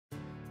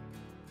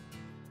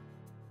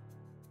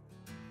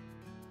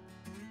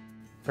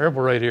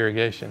Variable rate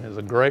irrigation is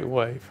a great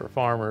way for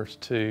farmers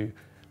to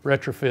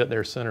retrofit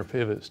their center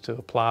pivots to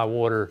apply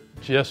water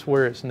just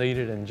where it's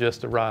needed and just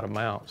the right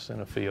amounts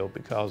in a field,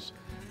 because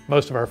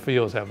most of our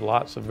fields have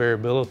lots of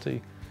variability.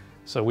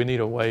 So we need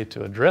a way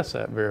to address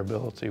that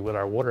variability with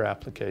our water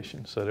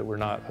application so that we're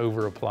not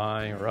over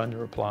applying or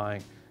under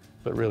applying,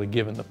 but really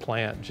giving the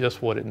plant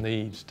just what it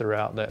needs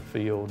throughout that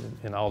field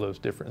in all those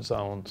different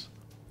zones.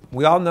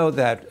 We all know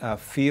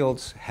that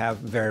fields have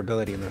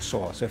variability in their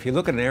soil. So if you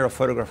look at an aerial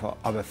photograph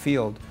of a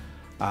field,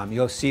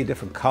 you'll see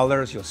different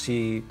colors, you'll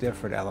see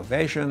different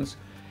elevations,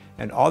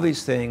 and all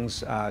these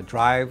things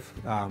drive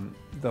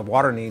the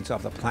water needs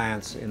of the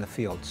plants in the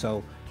field.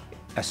 So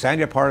a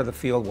sandier part of the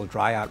field will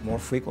dry out more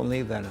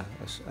frequently than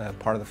a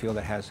part of the field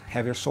that has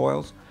heavier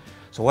soils.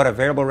 So what a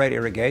variable rate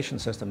irrigation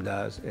system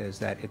does is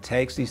that it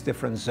takes these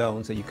different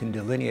zones that you can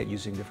delineate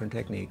using different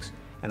techniques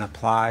and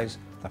applies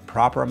the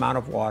proper amount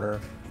of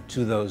water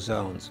to those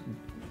zones.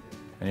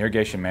 An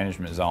irrigation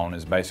management zone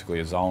is basically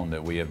a zone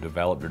that we have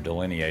developed or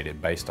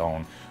delineated based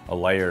on a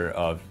layer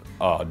of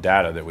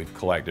data that we've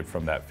collected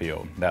from that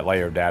field. That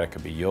layer of data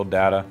could be yield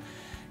data,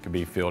 it could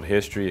be field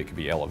history, it could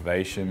be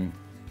elevation,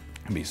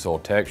 it could be soil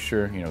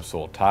texture,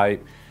 soil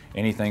type,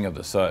 anything of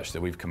the such that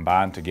we've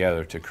combined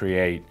together to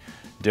create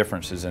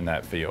differences in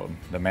that field.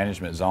 The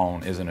management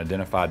zone is an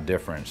identified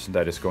difference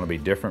that is going to be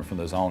different from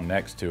the zone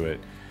next to it.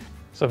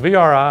 So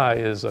VRI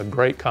is a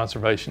great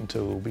conservation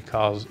tool,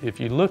 because if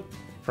you look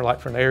for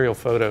an aerial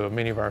photo of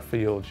many of our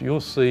fields,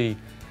 you'll see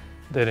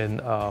that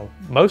in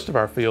most of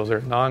our fields there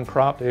are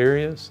non-cropped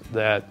areas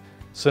that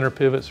center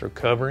pivots are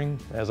covering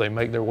as they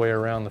make their way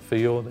around the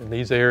field, and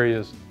these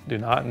areas do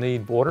not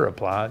need water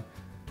applied.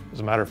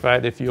 As a matter of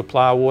fact, if you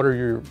apply water,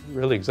 you're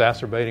really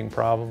exacerbating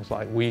problems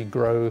like weed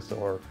growth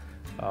or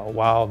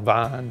wild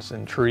vines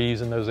and trees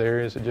in those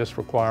areas that just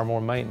require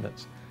more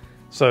maintenance.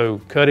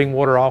 So cutting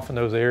water off in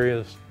those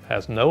areas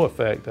has no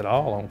effect at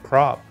all on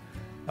crop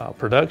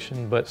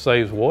production, but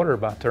saves water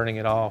by turning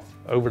it off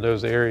over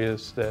those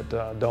areas that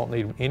don't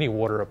need any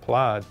water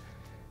applied.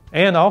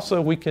 And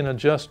also we can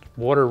adjust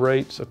water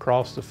rates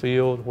across the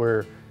field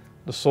where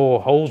the soil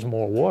holds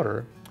more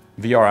water.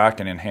 VRI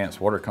can enhance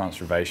water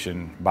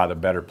conservation by the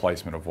better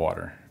placement of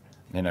water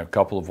in a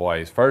couple of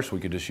ways. First, we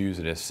could just use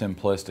it as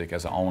simplistic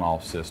as an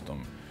on-off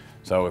system.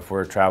 So if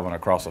we're traveling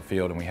across a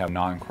field and we have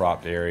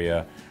non-cropped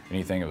area,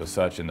 anything of the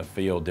such in the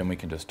field, then we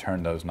can just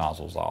turn those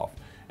nozzles off.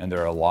 And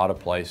there are a lot of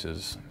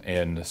places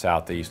in the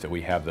southeast that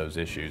we have those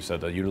issues. So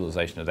the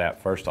utilization of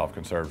that, first off,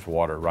 conserves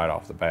water right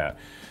off the bat.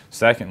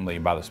 Secondly,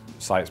 by the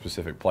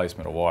site-specific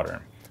placement of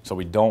water. So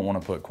we don't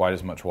want to put quite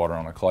as much water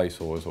on a clay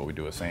soil as what we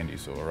do a sandy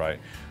soil, right?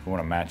 We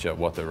want to match up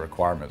what the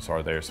requirements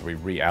are there, so we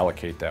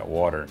reallocate that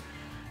water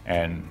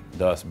and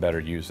thus better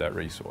use that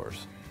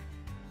resource.